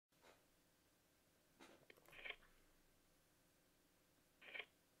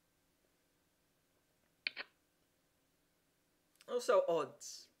Also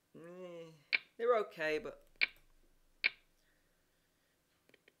odds. They're okay, but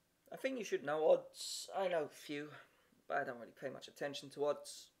I think you should know odds. I know a few, but I don't really pay much attention to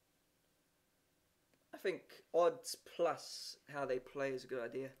odds. I think odds plus how they play is a good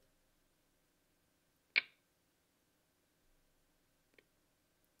idea.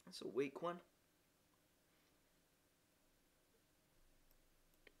 That's a weak one.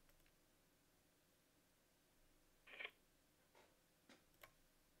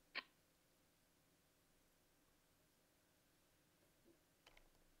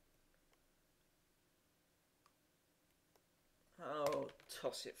 I'll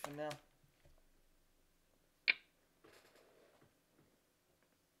toss it for now.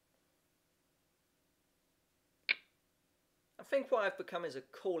 I think what I've become is a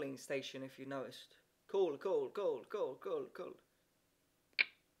calling station, if you noticed. Call.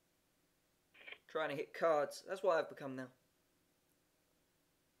 Trying to hit cards. That's what I've become now.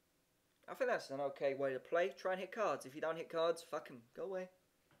 I think that's an okay way to play. Try and hit cards. If you don't hit cards, fuck 'em. Go away.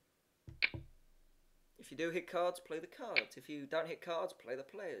 If you do hit cards, play the cards. If you don't hit cards, play the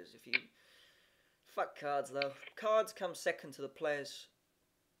players. If you... Fuck cards, though. Cards come second to the players.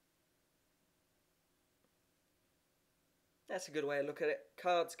 That's a good way to look at it.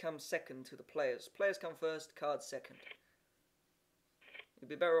 Cards come second to the players. Players come first, cards second. You'd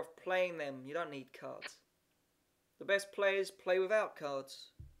be better off playing them. You don't need cards. The best players play without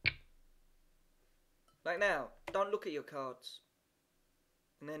cards. Like now, don't look at your cards.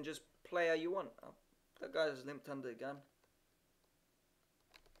 And then just play how you want. Oh, that guy's limped under the gun.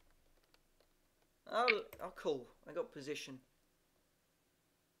 Oh, cool. I got position.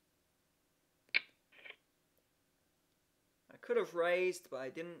 I could have raised, but I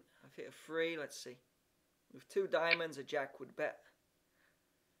didn't. I've hit a 3. Let's see. With 2 diamonds, a jack would bet.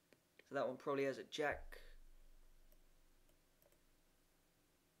 So that one probably has a jack.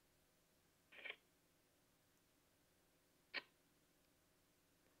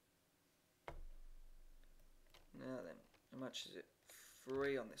 Now then, how much is it?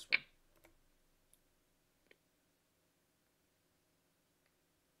 3 on this one.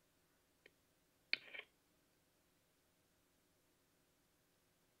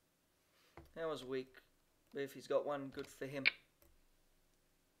 That was weak, but if he's got one, good for him.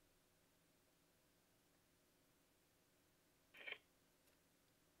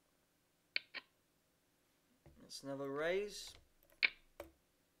 That's another raise.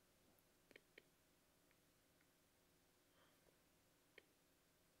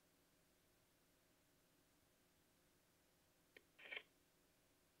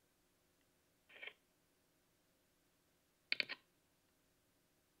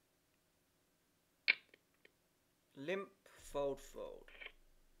 Limp, fold.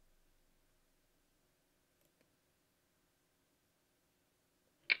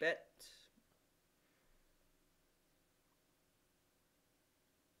 Bet.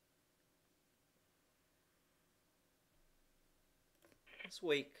 That's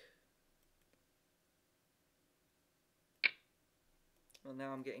weak. Well,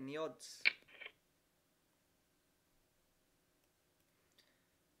 now I'm getting the odds.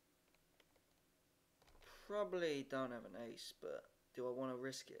 Probably don't have an ace, but do I want to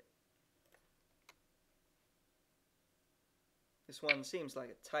risk it? This one seems like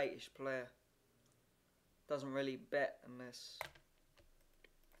a tightish player. Doesn't really bet unless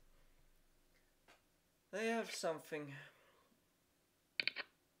they have something.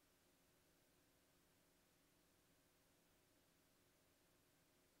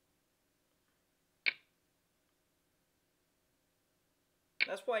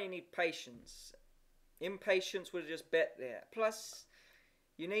 That's why you need patience. Impatience would have just bet there. Plus,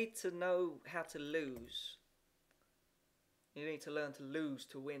 you need to know how to lose. You need to learn to lose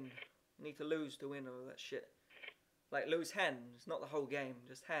to win. You need to lose to win all that shit. Like lose hands, not the whole game,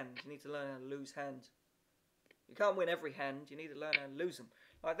 just hands. You need to learn how to lose hands. You can't win every hand, you need to learn how to lose them.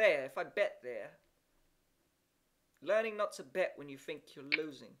 Like there, if I bet there, learning not to bet when you think you're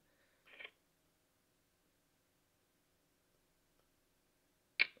losing.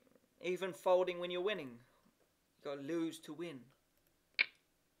 Even folding when you're winning. You gotta lose to win.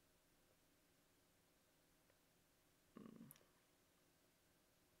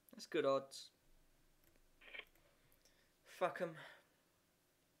 That's good odds. Fuck 'em.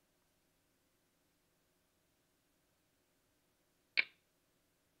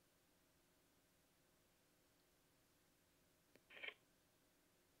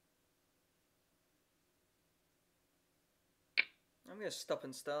 I'm gonna stop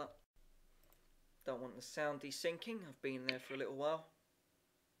and start. Don't want the sound desyncing. I've been there for a little while.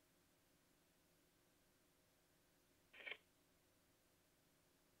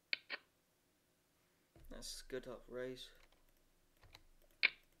 That's good up raise.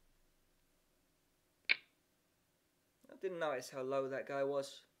 I didn't notice how low that guy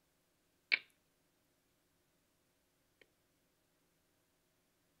was.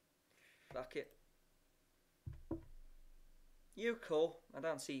 Fuck it. You call. I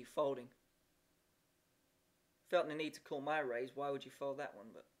don't see you folding. Felt the need to call my raise. Why would you fold that one?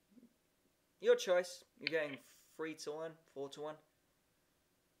 But your choice. You're getting 3-1, 4-1.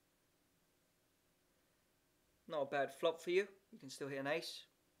 Not a bad flop for you. You can still hit an ace.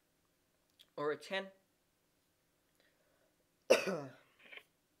 Or a 10. That's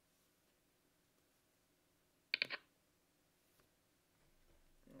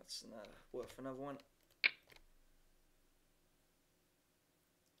worth another one.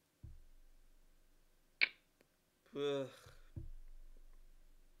 Ugh.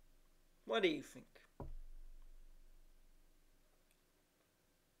 What do you think?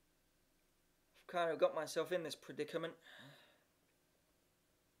 I've kind of got myself in this predicament.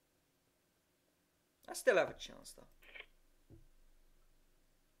 I still have a chance though.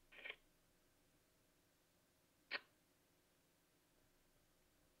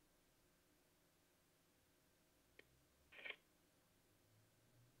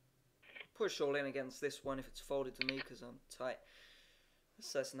 Push all in against this one if it's folded to me because I'm tight.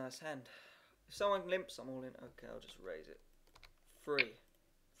 That's a nice hand. If someone limps, I'm all in. Okay, I'll just raise it. 3.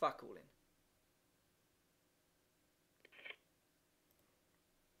 Fuck all in.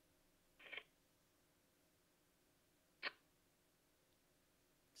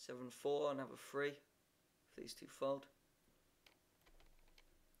 7-4, another 3. If these two fold.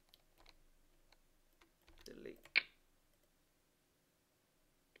 Delete.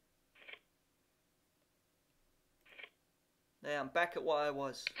 There, I'm back at what I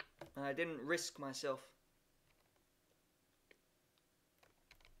was. And I didn't risk myself.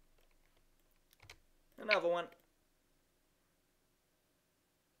 Another one.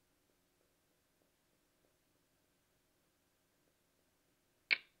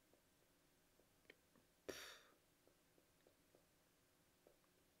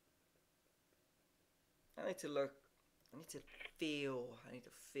 I need to look. I need to feel. I need to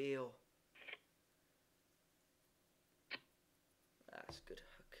feel. That's good.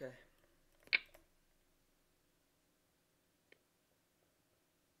 Okay.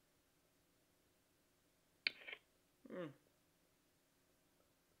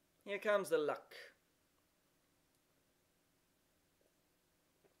 Here comes the luck.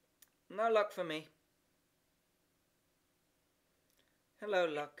 No luck for me. Hello,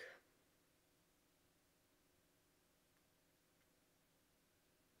 luck.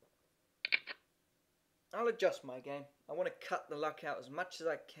 I'll adjust my game. I want to cut the luck out as much as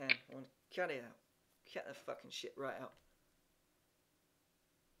I can. I want to cut it out. Cut the fucking shit right out.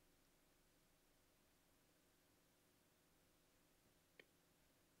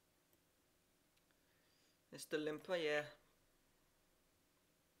 Mr. Limper, yeah.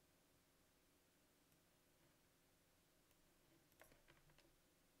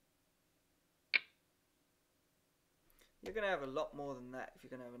 You're going to have a lot more than that if you're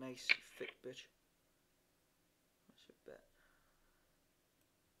going to have an ace, you thick bitch. That's your bet.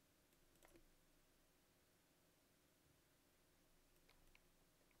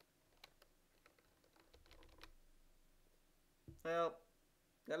 Well,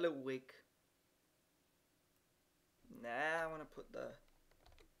 got a little weak. Nah, I want to put the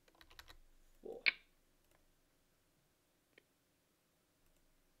 4.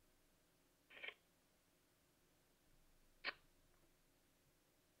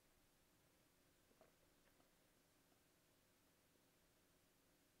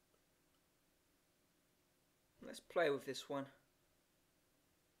 Let's play with this one.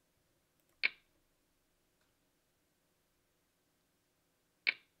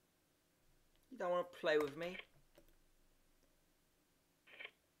 You don't want to play with me?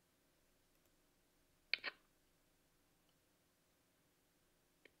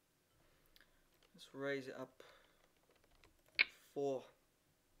 Let's raise it up. 4.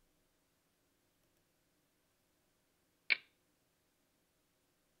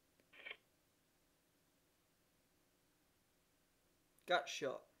 Gut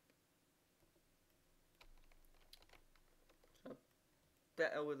shot. So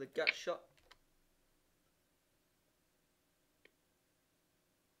better with a gut shot.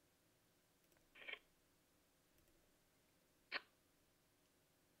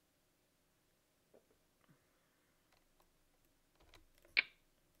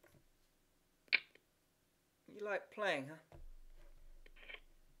 You like playing, huh?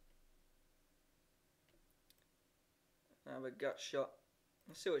 I have a gut shot.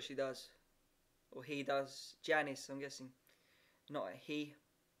 Let's see what she does. Or he does. Janice, I'm guessing. Not a he.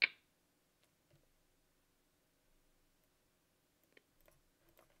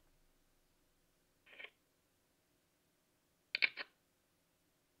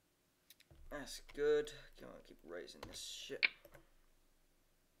 That's good. Come on, keep raising this shit.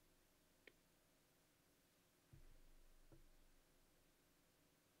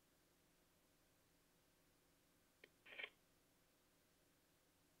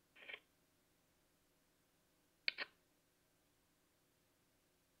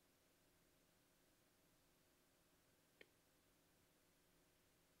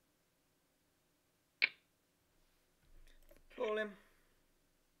 Call him.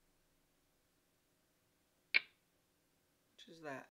 Which is that?